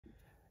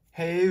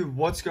Hey,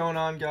 what's going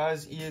on,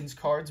 guys? Ian's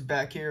Cards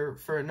back here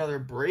for another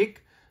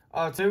break.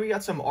 Today we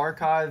got some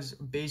Archives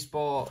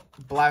baseball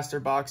blaster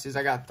boxes.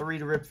 I got 3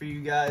 to rip for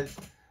you guys.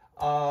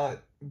 Yeah,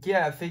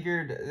 I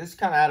figured this is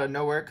kind of out of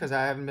nowhere because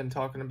I haven't been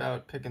talking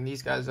about picking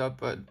these guys up,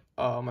 but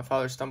my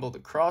father stumbled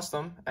across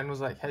them and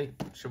was like, hey,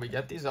 should we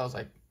get these? I was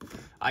like,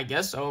 I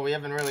guess so. We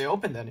haven't really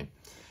opened any.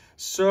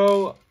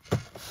 So,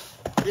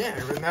 yeah,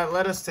 and that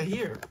led us to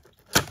here.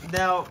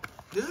 Now,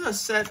 this is a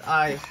set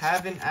I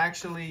haven't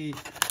actually...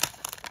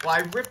 Well,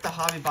 I ripped the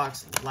hobby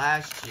box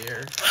last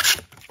year,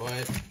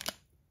 but,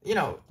 you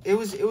know, it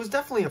was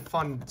definitely a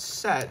fun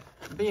set.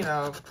 But, you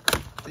know,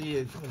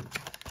 I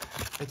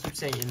keep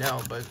saying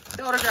but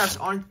the autographs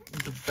aren't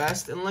the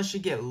best unless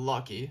you get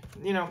lucky.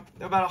 You know,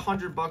 about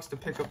 $100 to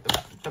pick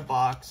up the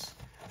box.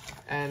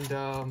 And,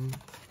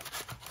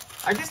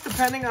 I guess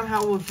depending on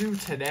how we'll do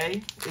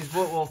today is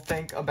what we'll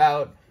think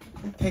about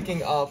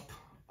picking up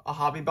a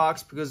hobby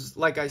box. Because,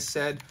 like I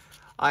said,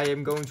 I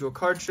am going to a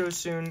card show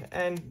soon,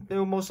 and they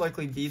will most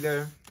likely be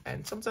there.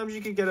 And sometimes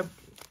you can get a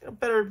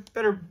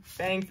better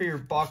bang for your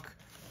buck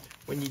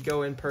when you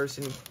go in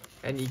person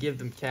and you give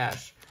them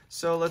cash.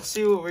 So let's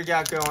see what we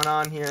got going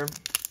on here.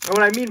 And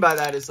what I mean by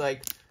that is,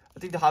 like, I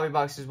think the hobby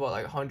box is what,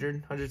 like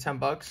 110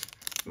 bucks.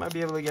 You might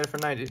be able to get it for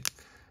 90.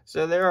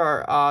 So there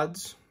are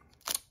odds.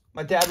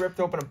 My dad ripped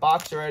open a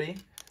box already.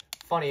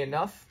 Funny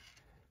enough,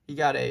 he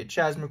got a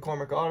Chas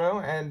McCormick auto,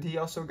 and he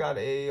also got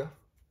a,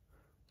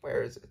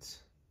 where is it?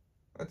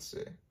 Let's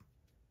see.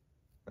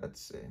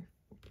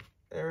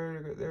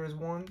 There is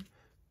 1,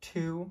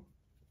 2.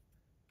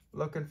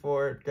 Looking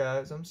for it,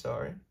 guys. I'm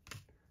sorry.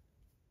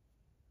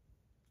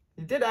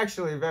 He did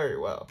actually very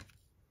well.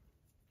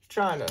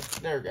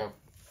 There we go.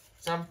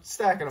 So I'm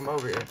stacking them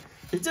over here.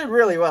 He did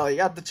really well. He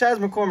got the Chas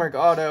McCormick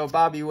auto,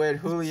 Bobby Witt,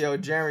 Julio,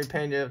 Jeremy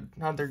Pena,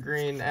 Hunter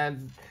Green,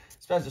 and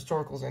Spencer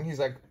Storkels, and he's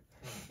like,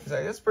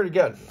 that's pretty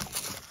good.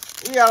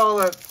 You got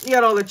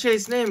all the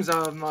chase names.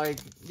 I'm like,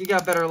 you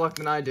got better luck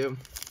than I do.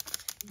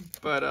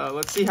 But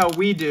let's see how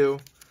we do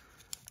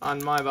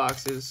on my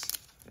boxes.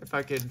 If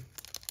I could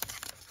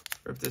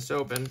rip this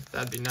open,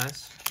 that'd be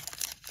nice.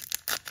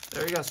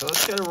 There we go. So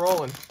let's get it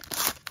rolling.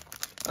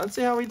 Let's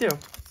see how we do.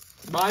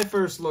 My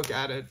first look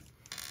at it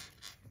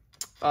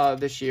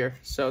this year.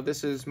 So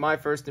this is my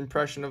first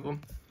impression of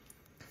them.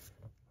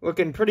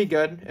 Looking pretty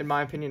good, in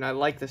my opinion. I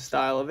like the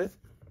style of it.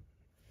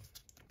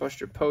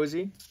 Buster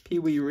Posey, Pee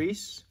Wee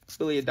Reese,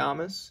 Billy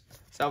Adames,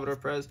 Salvador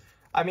Perez.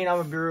 I mean, I'm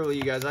gonna be real with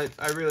you guys.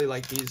 I really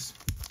like these.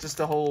 Just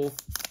the whole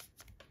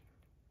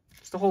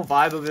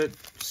vibe of it.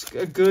 Just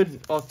a good,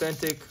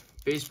 authentic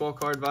baseball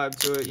card vibe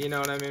to it. You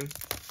know what I mean?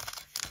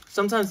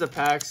 Sometimes the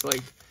packs,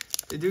 like,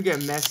 they do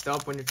get messed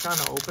up when you're trying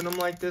to open them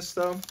like this,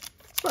 though.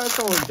 So that's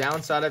the only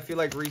downside. I feel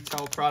like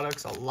retail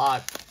products a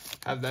lot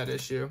have that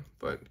issue,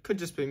 but it could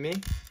just be me.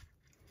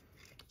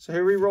 So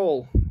here we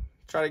roll.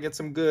 Try to get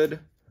some good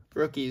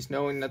rookies,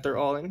 knowing that they're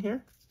all in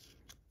here.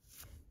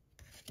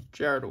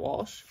 Jared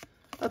Walsh.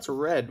 That's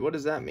red. What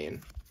does that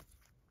mean?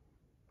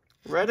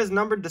 Red is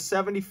numbered to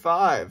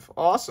 75.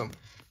 Awesome.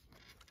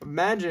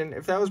 Imagine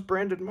if that was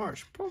Brandon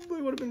Marsh.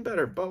 Probably would have been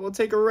better, but we'll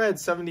take a red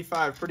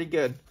 75. Pretty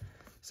good.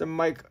 Some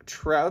Mike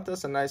Trout.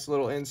 That's a nice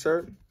little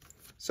insert.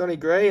 Sonny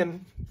Gray,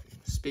 and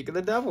speak of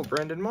the devil,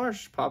 Brandon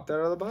Marsh popped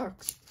out of the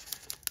box.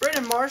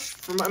 Brandon Marsh,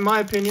 in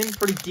my opinion,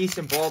 pretty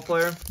decent ball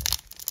player.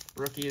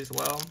 Rookie as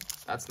well.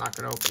 That's not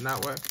going to open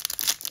that way.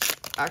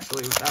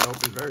 Actually, that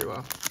opened very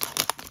well.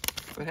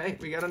 But hey,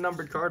 we got a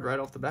numbered card right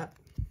off the bat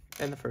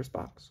in the first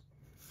box.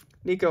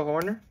 Nico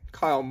Horner,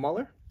 Kyle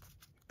Muller,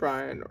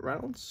 Brian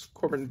Reynolds,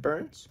 Corbin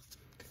Burns,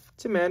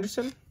 Tim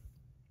Anderson.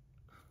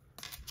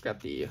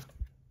 Got the,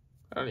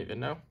 I don't even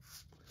know.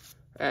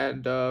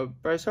 And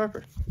Bryce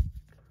Harper.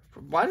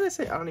 Why did I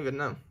say I don't even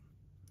know?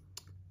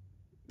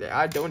 Yeah,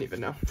 I don't even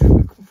know.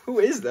 Who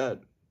is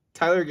that?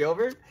 Tyler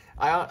Gilbert?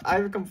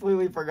 I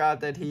completely forgot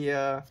that he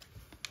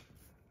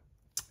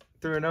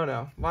threw a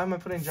no-no. Why am I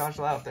putting Josh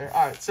Lau out there?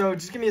 All right, so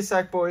just give me a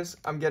sec, boys.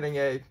 I'm getting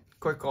a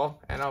quick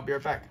call, and I'll be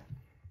right back.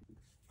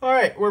 All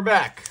right, we're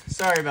back.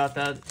 Sorry about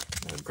that.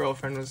 My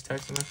girlfriend was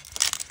texting me.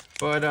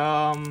 But,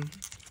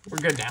 we're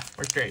good now.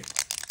 We're straight.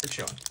 We're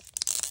chilling.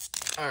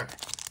 All right.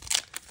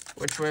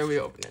 Which way are we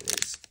opening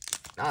these?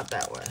 Not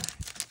that way.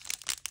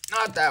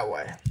 Not that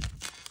way.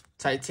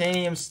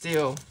 Titanium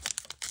steel.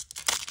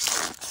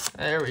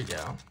 There we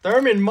go.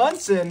 Thurman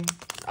Munson.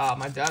 Ah,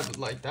 my dad would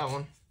like that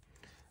one.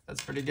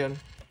 That's pretty good.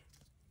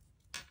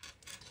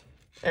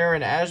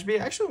 Aaron Ashby.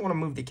 I actually want to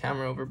move the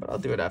camera over, but I'll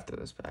do it after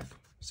this pack.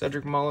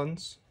 Cedric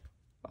Mullins.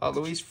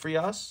 Luis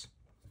Frias,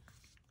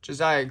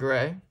 Josiah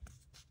Gray,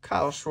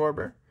 Kyle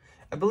Schwarber.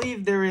 I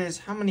believe there is,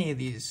 how many of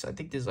these? I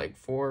think there's like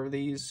 4 of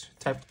these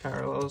type of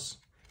parallels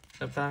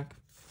in the pack.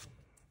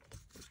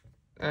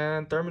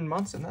 And Thurman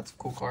Munson, that's a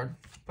cool card.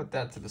 Put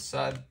that to the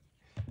side.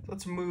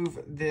 Let's move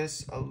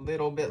this a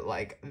little bit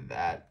like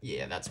that.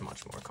 Yeah, that's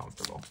much more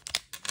comfortable.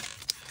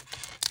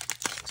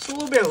 It's a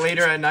little bit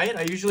later at night.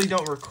 I usually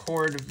don't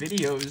record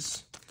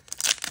videos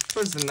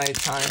towards the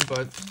nighttime,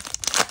 but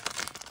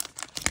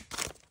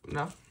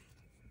no.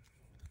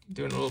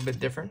 Doing a little bit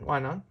different. Why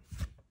not?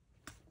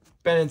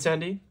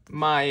 Benintendi,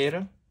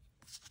 Maeda,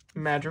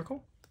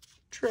 Madrigal,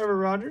 Trevor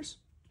Rogers.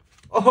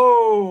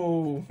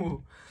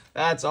 Oh,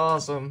 that's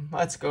awesome.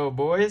 Let's go,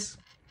 boys.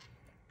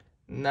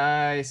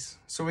 Nice.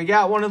 So we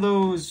got one of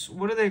those,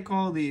 what do they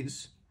call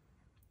these?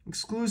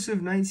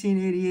 Exclusive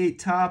 1988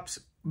 Topps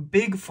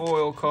big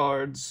foil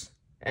cards.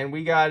 And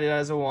we got it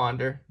as a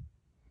Wander.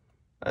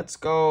 Let's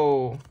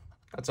go.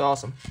 That's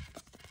awesome.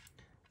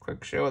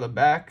 Quick show of the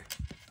back.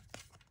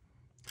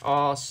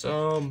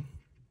 Awesome.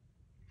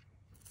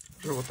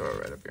 Sure, we'll throw it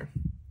right up here.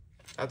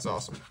 That's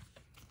awesome.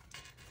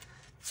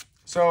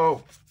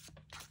 So,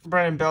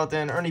 Brandon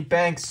Belton, Ernie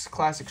Banks,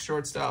 classic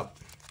shortstop.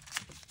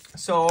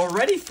 So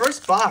already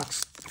first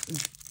box.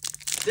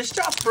 This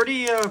job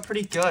pretty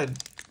good.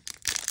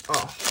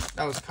 Oh,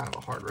 that was kind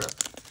of a hard rip,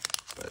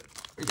 but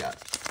we got.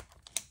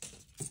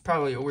 It's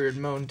probably a weird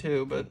moan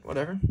too, but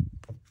whatever.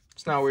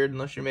 It's not weird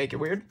unless you make it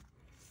weird.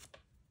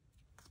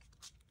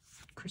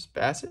 Chris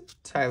Bassett,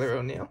 Tyler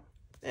O'Neill,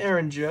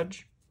 Aaron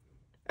Judge,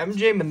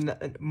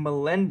 MJ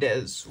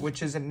Melendez,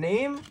 which is a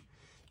name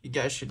you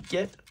guys should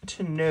get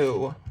to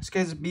know. This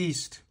guy's a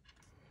beast.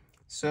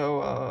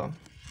 So,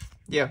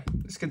 yeah,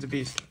 this kid's a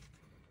beast.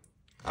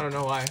 I don't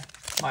know why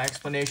my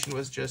explanation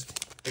was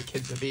just the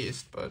kid's a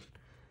beast, but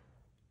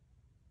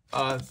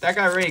that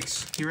guy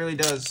rakes. He really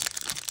does.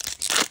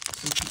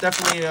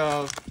 Definitely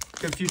a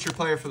good future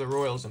player for the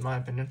Royals, in my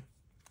opinion.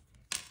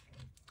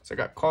 So I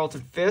got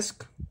Carlton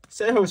Fisk,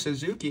 Seiho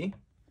Suzuki.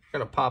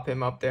 Gonna pop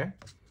him up there.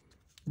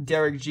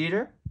 Derek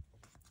Jeter,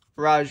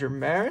 Roger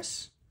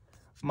Maris,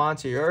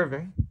 Monty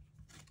Irving.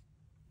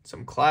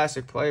 Some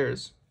classic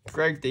players.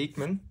 Greg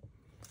Deichmann,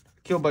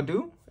 Akil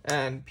Baddoo,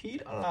 and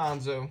Pete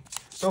Alonso.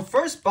 So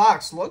first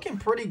box looking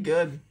pretty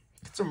good.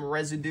 Got some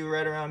residue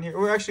right around here.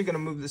 We're actually going to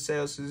move the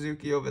Seiho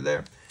Suzuki over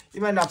there.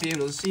 You might not be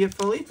able to see it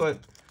fully, but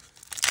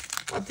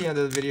at the end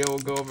of the video, we'll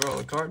go over all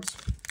the cards.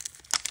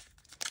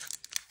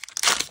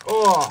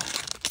 Oh.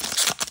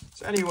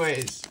 So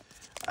anyways,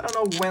 I don't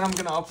know when I'm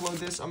going to upload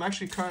this. I'm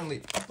actually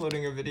currently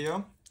uploading a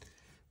video.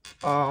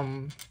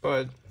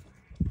 But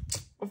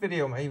what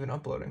video am I even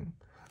uploading?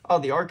 Oh,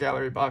 the art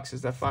gallery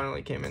boxes that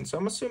finally came in. So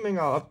I'm assuming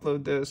I'll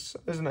upload this.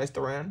 There's a nice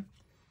Duran.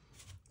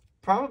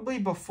 Probably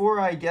before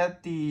I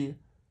get the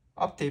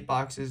update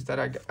boxes that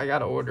I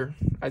gotta order.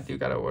 I do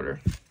gotta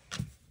order.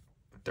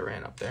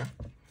 Duran up there.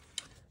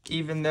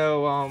 Even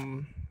though,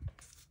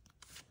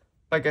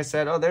 like I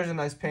said, oh, there's a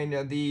nice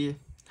Pena. The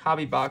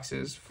hobby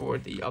boxes for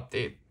the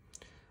update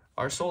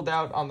are sold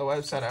out on the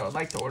website I would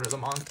like to order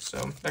them on.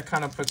 So that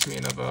kind of puts me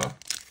in a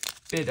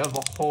bit of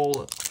a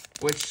hole,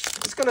 which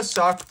is gonna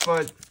suck,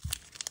 but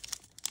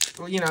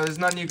well, you know, there's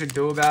nothing you could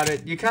do about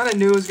it. You kind of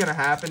knew it was gonna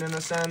happen in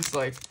a sense.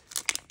 Like,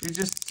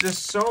 there's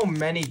so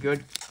many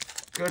good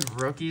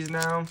rookies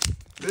now.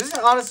 This is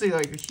honestly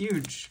like a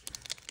huge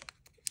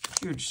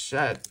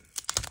set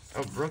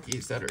of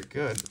rookies that are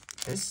good.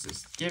 This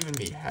is giving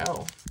me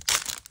hell.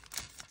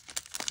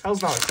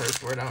 Hell's not a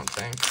curse word, I don't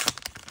think.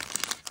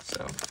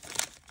 So,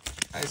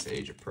 nice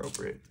age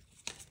appropriate.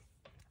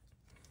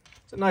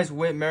 It's a nice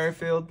Whit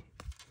Merrifield,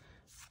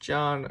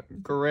 John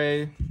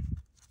Gray,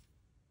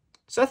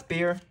 Seth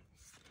Beer,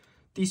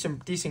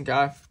 decent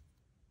guy.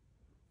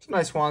 It's a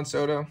nice Juan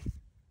Soto,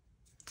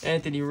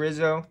 Anthony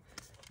Rizzo,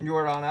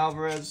 Yordan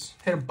Alvarez.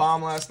 Hit a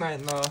bomb last night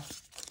in the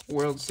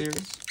World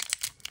Series.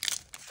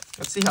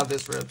 Let's see how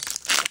this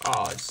rips.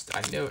 Oh,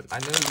 I knew it. I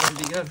knew it was going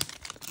to be good.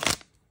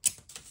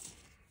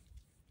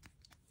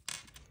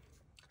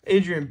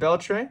 Adrian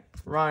Beltre,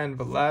 Ryan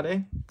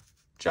Velade,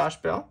 Josh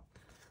Bell,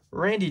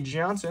 Randy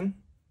Johnson,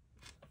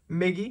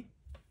 Miggy,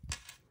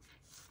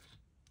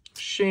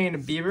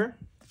 Shane Bieber,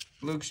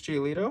 Luke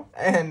Giolito,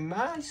 and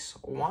nice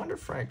Wander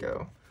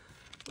Franco.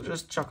 We'll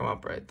just chuck them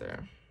up right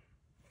there.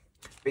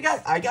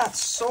 I got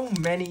so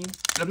many.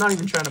 I'm not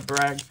even trying to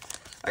brag.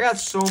 I got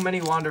so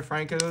many Wander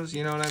Francos.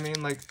 You know what I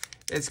mean? Like,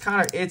 it's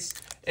kind of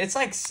it's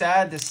like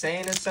sad to say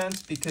in a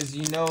sense, because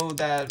you know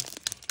that.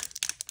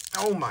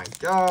 Oh my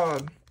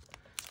god,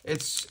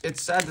 it's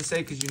sad to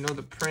say because you know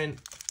the print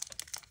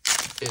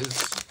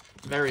is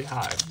very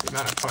high. The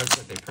amount of cards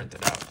that they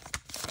printed out.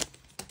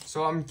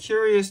 So I'm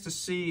curious to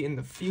see in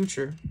the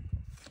future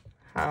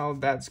how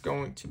that's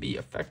going to be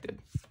affected.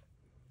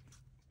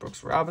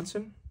 Brooks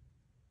Robinson,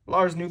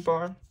 Lars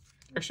Nootbaar,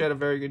 actually had a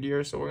very good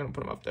year, so we're gonna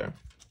put him up there.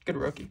 Good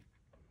rookie.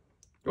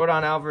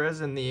 Yordan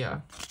Alvarez in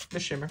the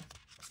shimmer.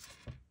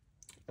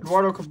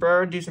 Eduardo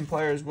Cabrera, decent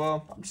player as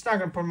well. I'm just not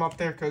gonna put him up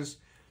there because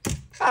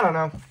I don't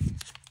know.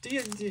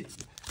 You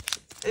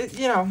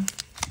know,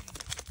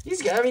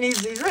 he's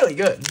really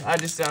good. I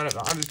just don't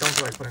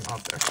feel like putting him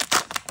up there.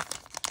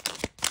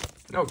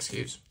 No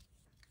excuse.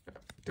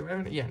 Do I have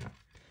any? Yeah, no.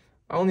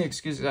 My only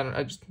excuse is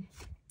I just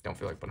don't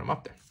feel like putting him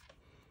up there.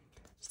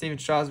 Steven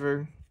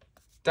Strasburg,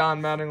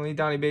 Don Mattingly,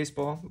 Donnie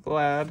Baseball,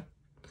 Vlad.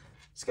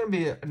 It's going to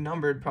be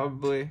numbered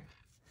probably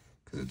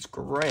because it's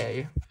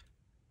gray.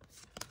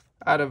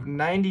 Out of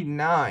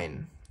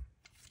 99.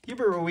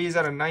 Hubert Ruiz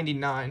out of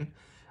 99.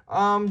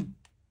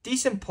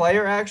 Decent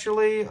player,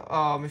 actually.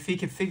 If he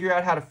could figure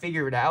out how to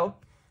figure it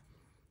out,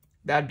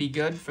 that'd be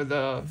good for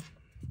the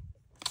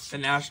the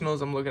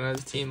Nationals. I'm looking at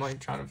his team, like,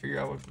 trying to figure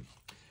out what...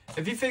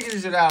 If he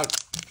figures it out,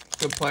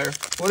 good player.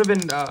 Would have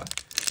been a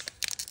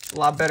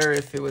lot better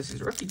if it was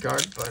his rookie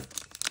card, but...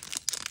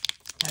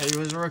 Hey, he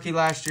was a rookie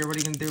last year. What are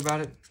you going to do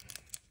about it?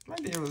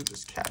 Might be able to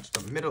just catch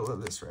the middle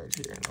of this right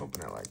here and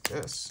open it like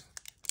this.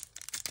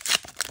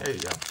 There you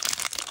go.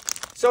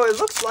 So it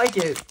looks like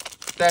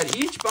that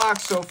each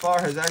box so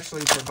far has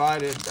actually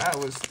provided... That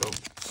was still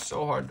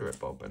so hard to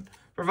rip open.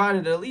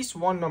 Provided at least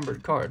one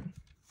numbered card.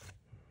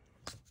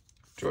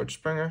 George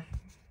Springer.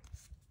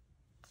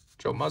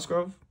 Joe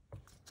Musgrove.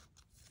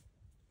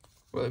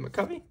 Willie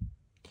McCovey.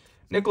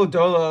 Nick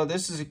Lodolo.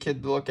 This is a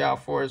kid to look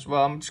out for as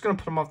well. I'm just going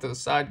to put him off to the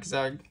side because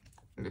I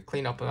need to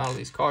clean up on all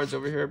these cards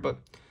over here.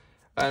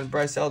 And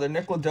Bryce Elder.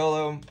 Nick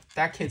Lodolo.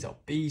 That kid's a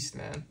beast,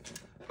 man.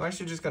 I'm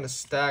actually just going to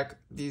stack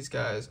these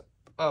guys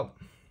up.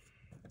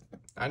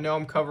 I know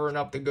I'm covering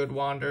up the good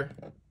Wander.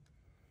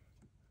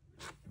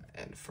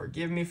 And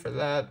forgive me for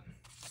that.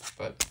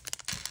 But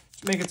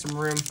just making some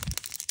room.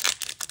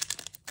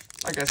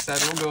 Like I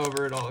said, we'll go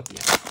over it all at the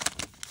end.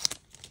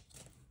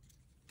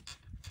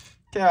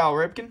 Cal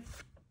Ripken.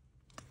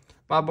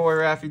 My boy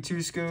Raffy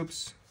 2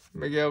 Scoops.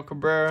 Miguel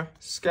Cabrera.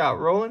 Scott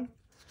Rowland.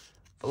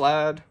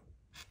 Vlad.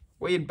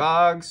 Wade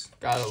Boggs.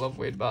 Gotta love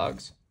Wade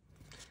Boggs.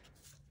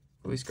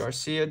 Luis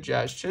Garcia.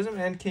 Jazz Chisholm.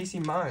 And Casey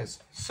Mize.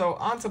 So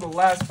on to the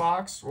last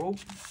box. Oh,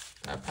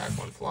 that pack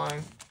went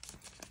flying.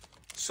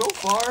 So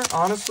far,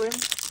 honestly,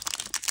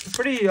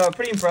 pretty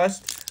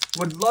impressed.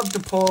 Would love to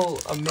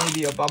pull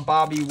maybe a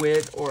Bobby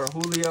Witt or a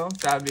Julio.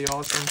 That'd be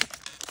awesome.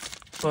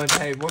 But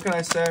hey, what can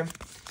I say?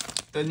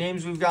 The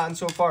names we've gotten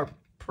so far,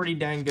 pretty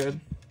dang good.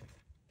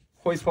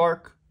 Hoyt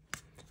Park,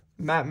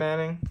 Matt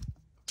Manning,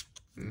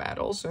 Matt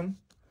Olson,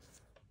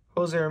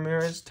 Jose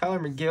Ramirez, Taylor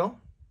McGill,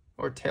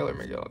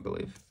 I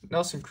believe.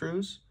 Nelson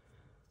Cruz,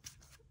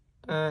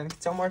 and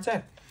Ketel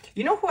Marte.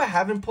 You know who I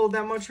haven't pulled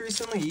that much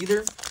recently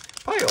either?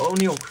 Probably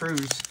O'Neal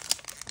Cruz.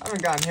 I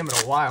haven't gotten him in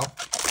a while.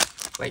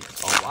 Like,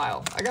 a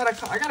while. I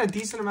got a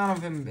decent amount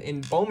of him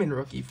in Bowman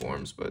rookie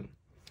forms, but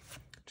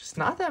just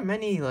not that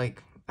many,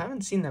 like, I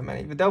haven't seen that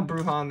many. Vidal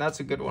Brujan,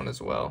 that's a good one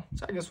as well.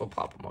 So I guess we'll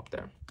pop him up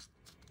there.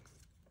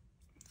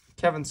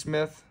 Kevin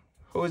Smith,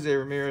 Jose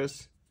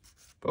Ramirez,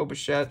 Bo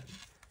Bichette,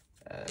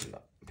 and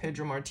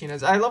Pedro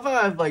Martinez. I love how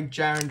I have, like,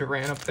 Jaron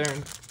Duran up there,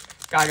 and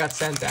guy got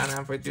sent down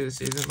halfway through the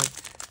season. Like,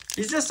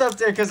 he's just up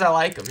there because I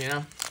like him, you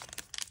know?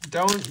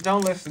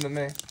 Don't listen to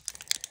me.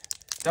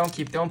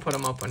 Don't put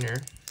him up on your...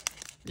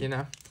 You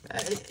know,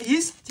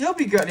 he'll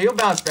be good. He'll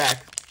bounce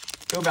back.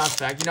 You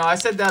know, I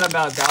said that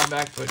about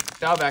Dalbeck, but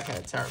Dalbeck had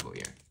a terrible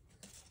year.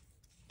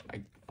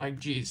 Like,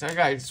 geez, that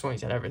guy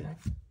swings at everything.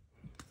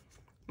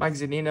 Mike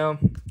Zunino,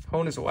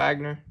 Honus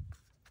Wagner,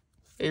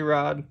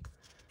 A-Rod,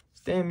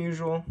 Stan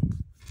Musial,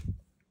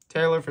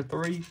 Taylor for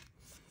 3,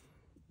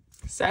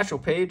 Satchel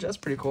Paige, that's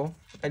pretty cool.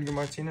 Edgar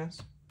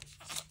Martinez,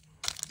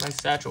 nice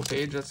Satchel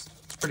Paige, that's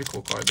a pretty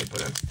cool card they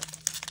put in.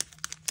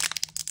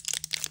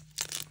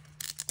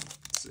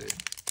 Let's see.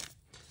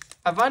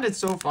 I find it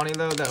so funny,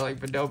 though, that, like,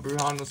 Vidal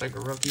Brujan was, like, a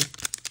rookie.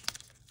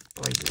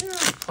 But, like, he didn't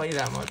really play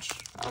that much.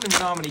 I don't even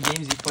know how many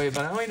games he played,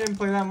 but I know he didn't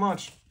play that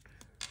much.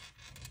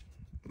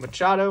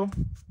 Machado,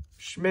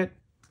 Schmidt,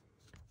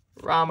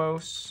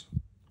 Ramos,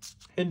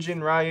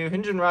 Hyun-Jin Ryu.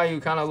 Hyun-Jin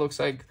Ryu kind of looks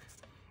like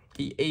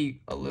he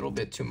ate a little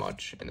bit too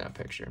much in that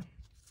picture.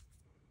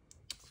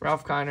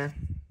 Ralph Kiner,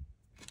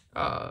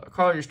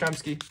 Carl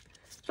Yastrzemski,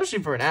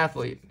 especially for an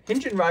athlete.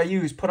 Hyun-Jin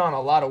Ryu's put on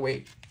a lot of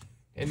weight,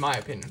 in my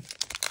opinion.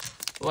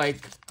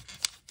 Like,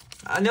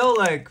 I know,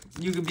 like,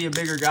 you could be a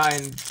bigger guy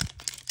and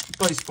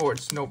play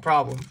sports, no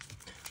problem.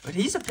 But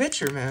he's a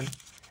pitcher, man.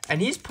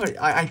 And he's put...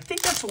 I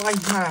think that's why he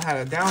kind of had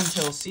a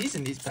downhill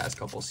season these past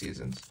couple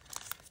seasons.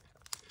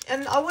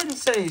 And I wouldn't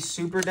say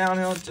super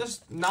downhill,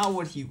 just not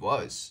what he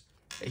was.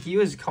 He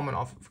was coming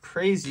off of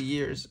crazy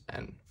years.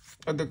 And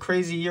the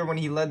crazy year when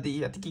he led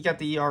the... I think he got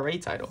the ERA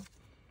title.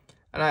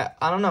 And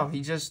I don't know.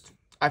 He just...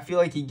 I feel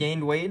like he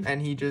gained weight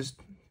and he just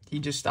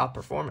stopped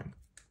performing.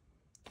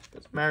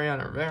 That's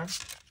Mariano Rivera.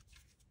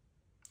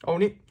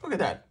 Look at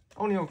that.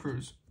 O'Neal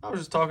Cruz. I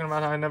was just talking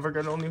about how I never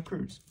got O'Neal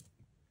Cruz.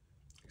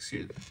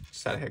 Excuse me.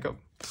 Just had a hiccup.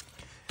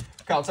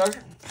 Kyle Tucker.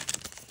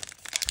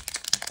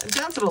 And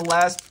down to the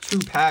last 2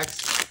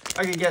 packs.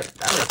 I can get...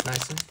 That looks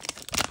nice.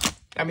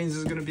 That means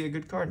there's going to be a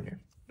good card in here.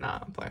 Nah,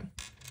 I'm playing.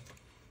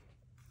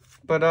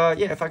 But,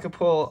 yeah, if I could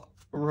pull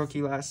a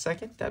rookie last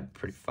second, that'd be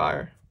pretty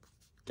fire.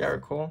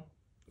 Garrett Cole.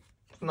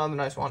 Another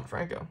nice one,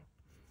 Franco.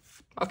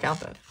 I'll count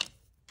that.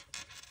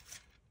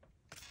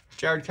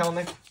 Jared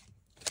Kelenic.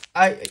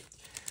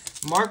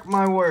 Mark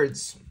my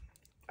words.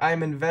 I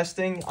am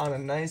investing on a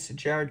nice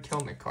Jared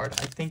Kelenic card.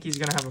 I think he's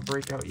going to have a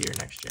breakout year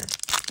next year.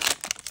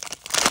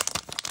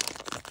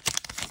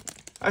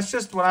 That's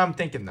just what I'm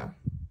thinking, though.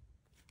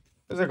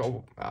 It's like,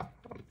 I'm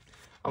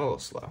a little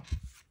slow.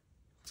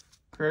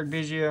 Craig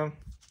Biggio,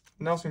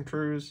 Nelson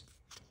Cruz,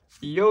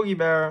 Yogi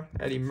Berra,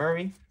 Eddie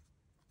Murray,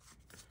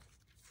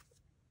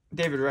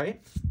 David Wright,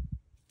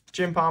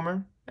 Jim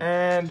Palmer,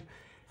 and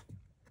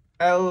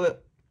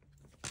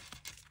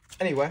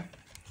Anyway,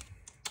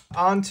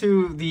 on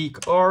to the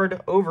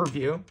card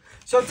overview.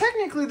 So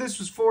technically this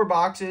was 4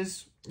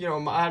 boxes. You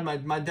know, I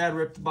had my dad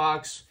ripped the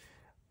box.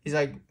 He's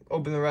like,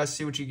 open the rest,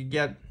 see what you could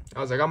get. I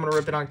was like, I'm going to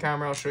rip it on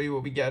camera. I'll show you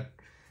what we get.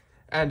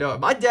 And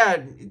my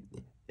dad,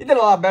 he did a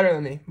lot better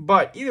than me.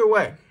 But either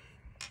way,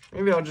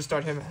 maybe I'll just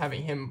start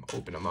having him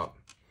open them up.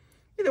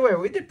 Either way,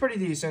 we did pretty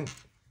decent.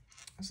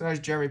 It's a nice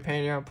Jeremy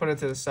Pena. I'll put it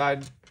to the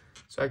side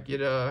so I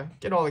could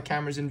get all the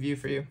cameras in view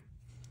for you.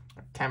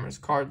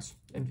 Cards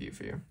in view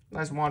for you.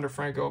 Nice Wander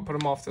Franco. I'll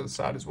put him off to the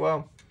side as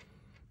well.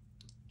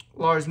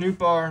 Lars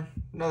Nootbaar,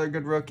 another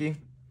good rookie.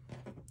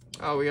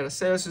 We got a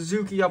Seiya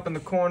Suzuki up in the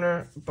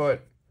corner, but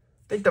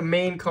I think the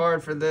main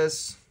card for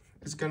this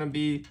is going to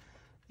be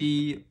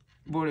the,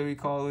 what do we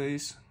call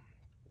these?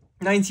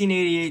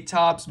 1988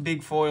 Topps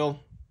Big Foil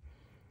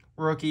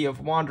rookie of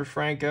Wander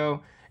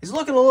Franco. He's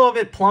looking a little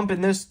bit plump in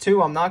this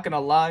too, I'm not going to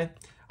lie.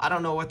 I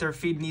don't know what they're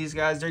feeding these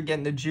guys. They're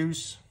getting the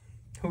juice.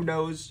 Who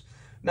knows?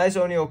 Nice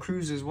O'Neal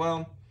Cruz as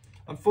well.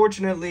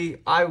 Unfortunately,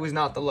 I was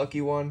not the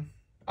lucky one.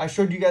 I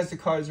showed you guys the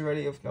cards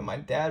already of my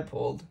dad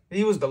pulled.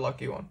 He was the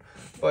lucky one.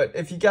 But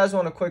if you guys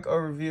want a quick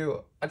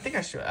overview, I think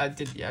I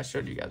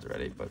showed you guys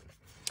already. But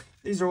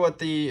these are what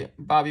the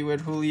Bobby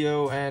Witt,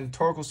 Julio, and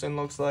Torkelson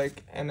looks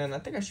like. And then I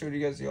think I showed you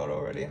guys the auto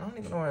already. And I don't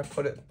even know where I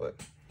put it. But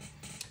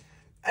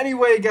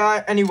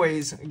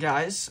anyways,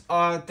 guys,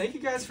 thank you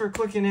guys for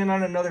clicking in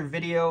on another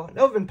video. I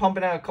know I've been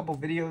pumping out a couple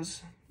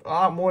videos. A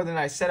lot more than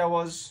I said I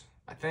was,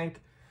 I think.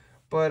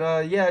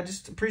 But yeah, I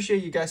just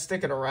appreciate you guys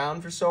sticking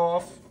around for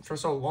so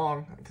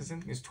long, because I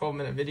think it's a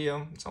 12-minute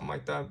video, something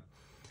like that.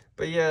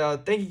 But yeah,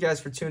 thank you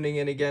guys for tuning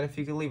in again. If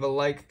you could leave a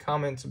like,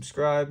 comment,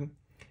 subscribe.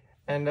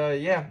 And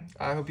yeah,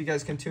 I hope you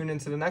guys can tune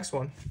into the next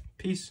one.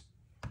 Peace.